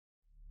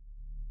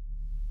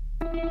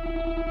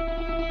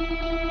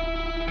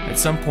At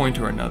some point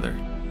or another,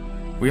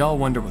 we all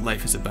wonder what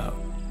life is about.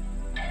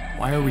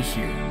 Why are we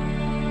here?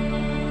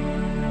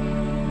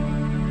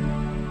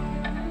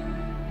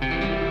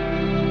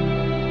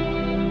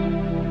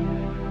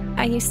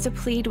 I used to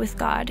plead with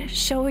God,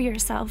 show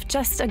yourself,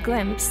 just a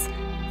glimpse,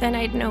 then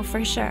I'd know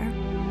for sure.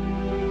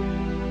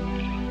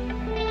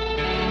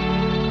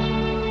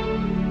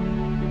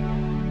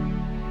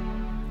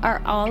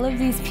 Are all of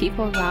these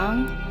people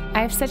wrong?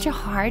 I have such a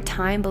hard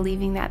time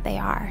believing that they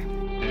are.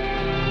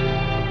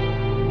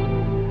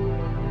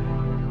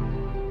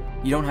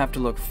 You don't have to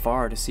look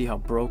far to see how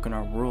broken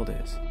our world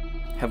is.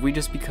 Have we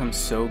just become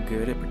so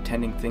good at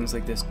pretending things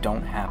like this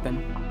don't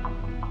happen?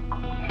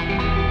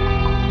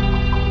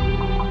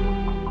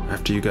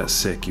 After you got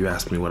sick, you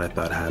asked me what I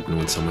thought happened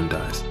when someone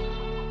dies.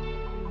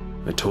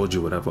 I told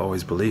you what I've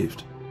always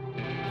believed.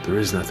 There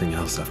is nothing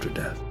else after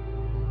death.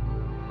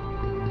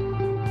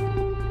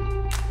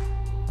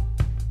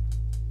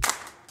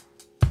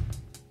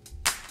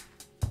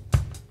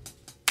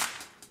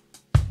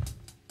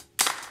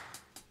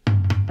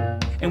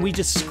 And we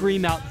just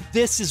scream out,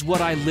 "This is what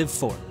I live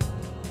for."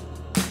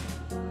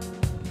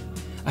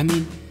 I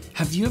mean,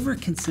 have you ever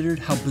considered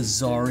how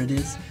bizarre it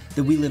is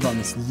that we live on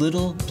this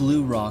little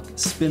blue rock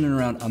spinning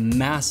around a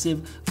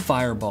massive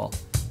fireball?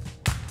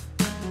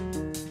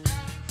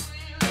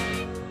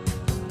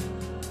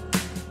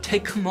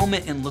 Take a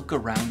moment and look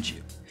around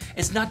you.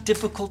 It's not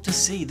difficult to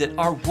see that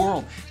our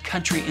world,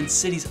 country, and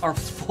cities are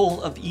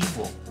full of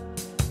evil.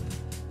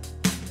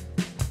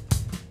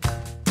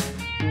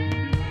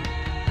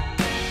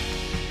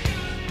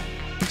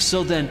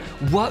 So then,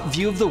 what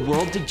view of the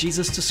world did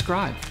Jesus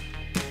describe?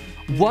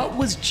 What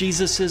was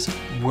Jesus'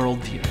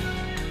 worldview?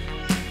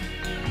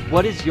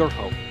 What is your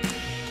hope?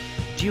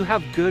 Do you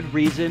have good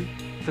reason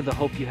for the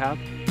hope you have?